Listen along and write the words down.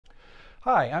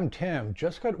Hi, I'm Tim.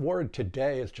 Just got word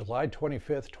today, it's July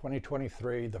 25th,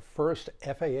 2023. The first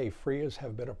FAA FRIAs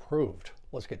have been approved.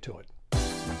 Let's get to it.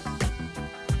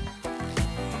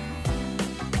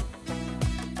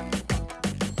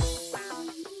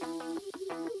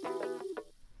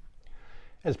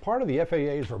 As part of the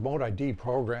FAA's remote ID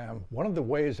program, one of the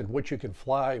ways in which you can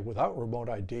fly without remote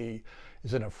ID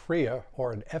is in a FRIA,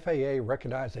 or an FAA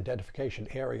Recognized Identification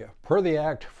Area. Per the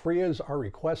Act, FRIAs are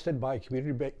requested by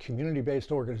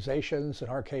community-based organizations, in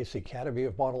our case the Academy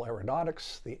of Model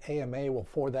Aeronautics. The AMA will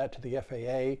forward that to the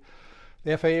FAA.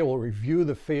 The FAA will review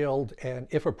the field, and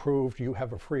if approved, you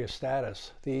have a FRIA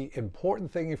status. The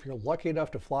important thing, if you're lucky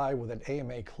enough to fly with an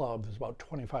AMA club, there's about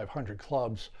 2,500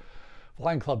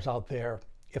 flying clubs out there.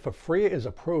 If a FRIA is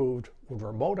approved, when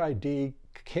remote ID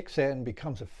kicks in,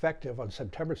 becomes effective on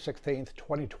September 16th,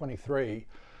 2023,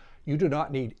 you do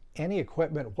not need any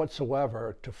equipment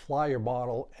whatsoever to fly your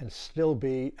model and still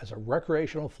be, as a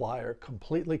recreational flyer,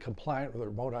 completely compliant with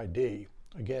remote ID.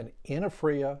 Again, in a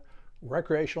FRIA,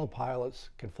 recreational pilots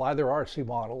can fly their RC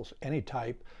models, any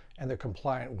type, and they're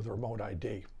compliant with remote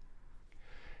ID.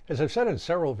 As I've said in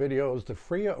several videos, the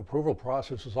FRIA approval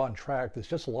process is on track. There's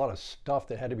just a lot of stuff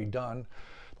that had to be done.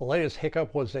 The latest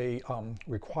hiccup was a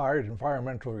required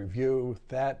environmental review.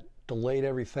 That delayed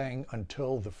everything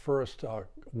until the first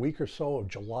week or so of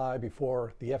July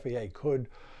before the FAA could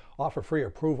offer FRIA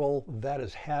approval. That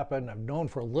has happened. I've known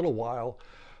for a little while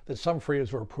that some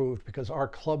FRIAs were approved because our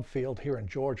club field here in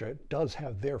Georgia does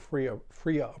have their FRIA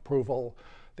approval.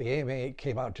 The AMA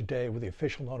came out today with the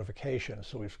official notification.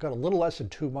 So we've got a little less than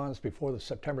 2 months before the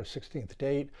September 16th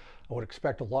date. I would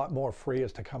expect a lot more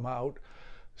FRIAs to come out.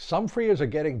 Some FRIAs are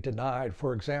getting denied.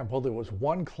 For example, there was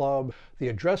one club, the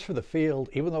address for the field,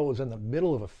 even though it was in the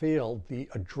middle of a field, the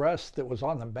address that was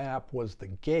on the map was the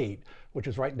gate, which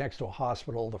is right next to a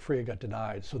hospital. The FRIA got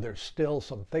denied. So there's still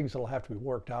some things that'll have to be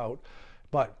worked out.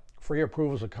 But FRIA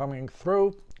approvals are coming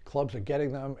through, clubs are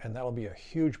getting them, and that'll be a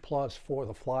huge plus for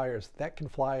the flyers that can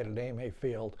fly at an AMA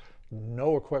field.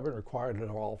 No equipment required at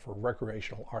all for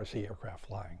recreational RC aircraft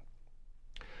flying.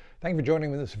 Thank you for joining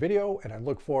me in this video, and I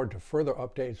look forward to further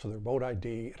updates with remote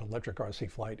ID and electric RC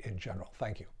flight in general.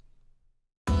 Thank you.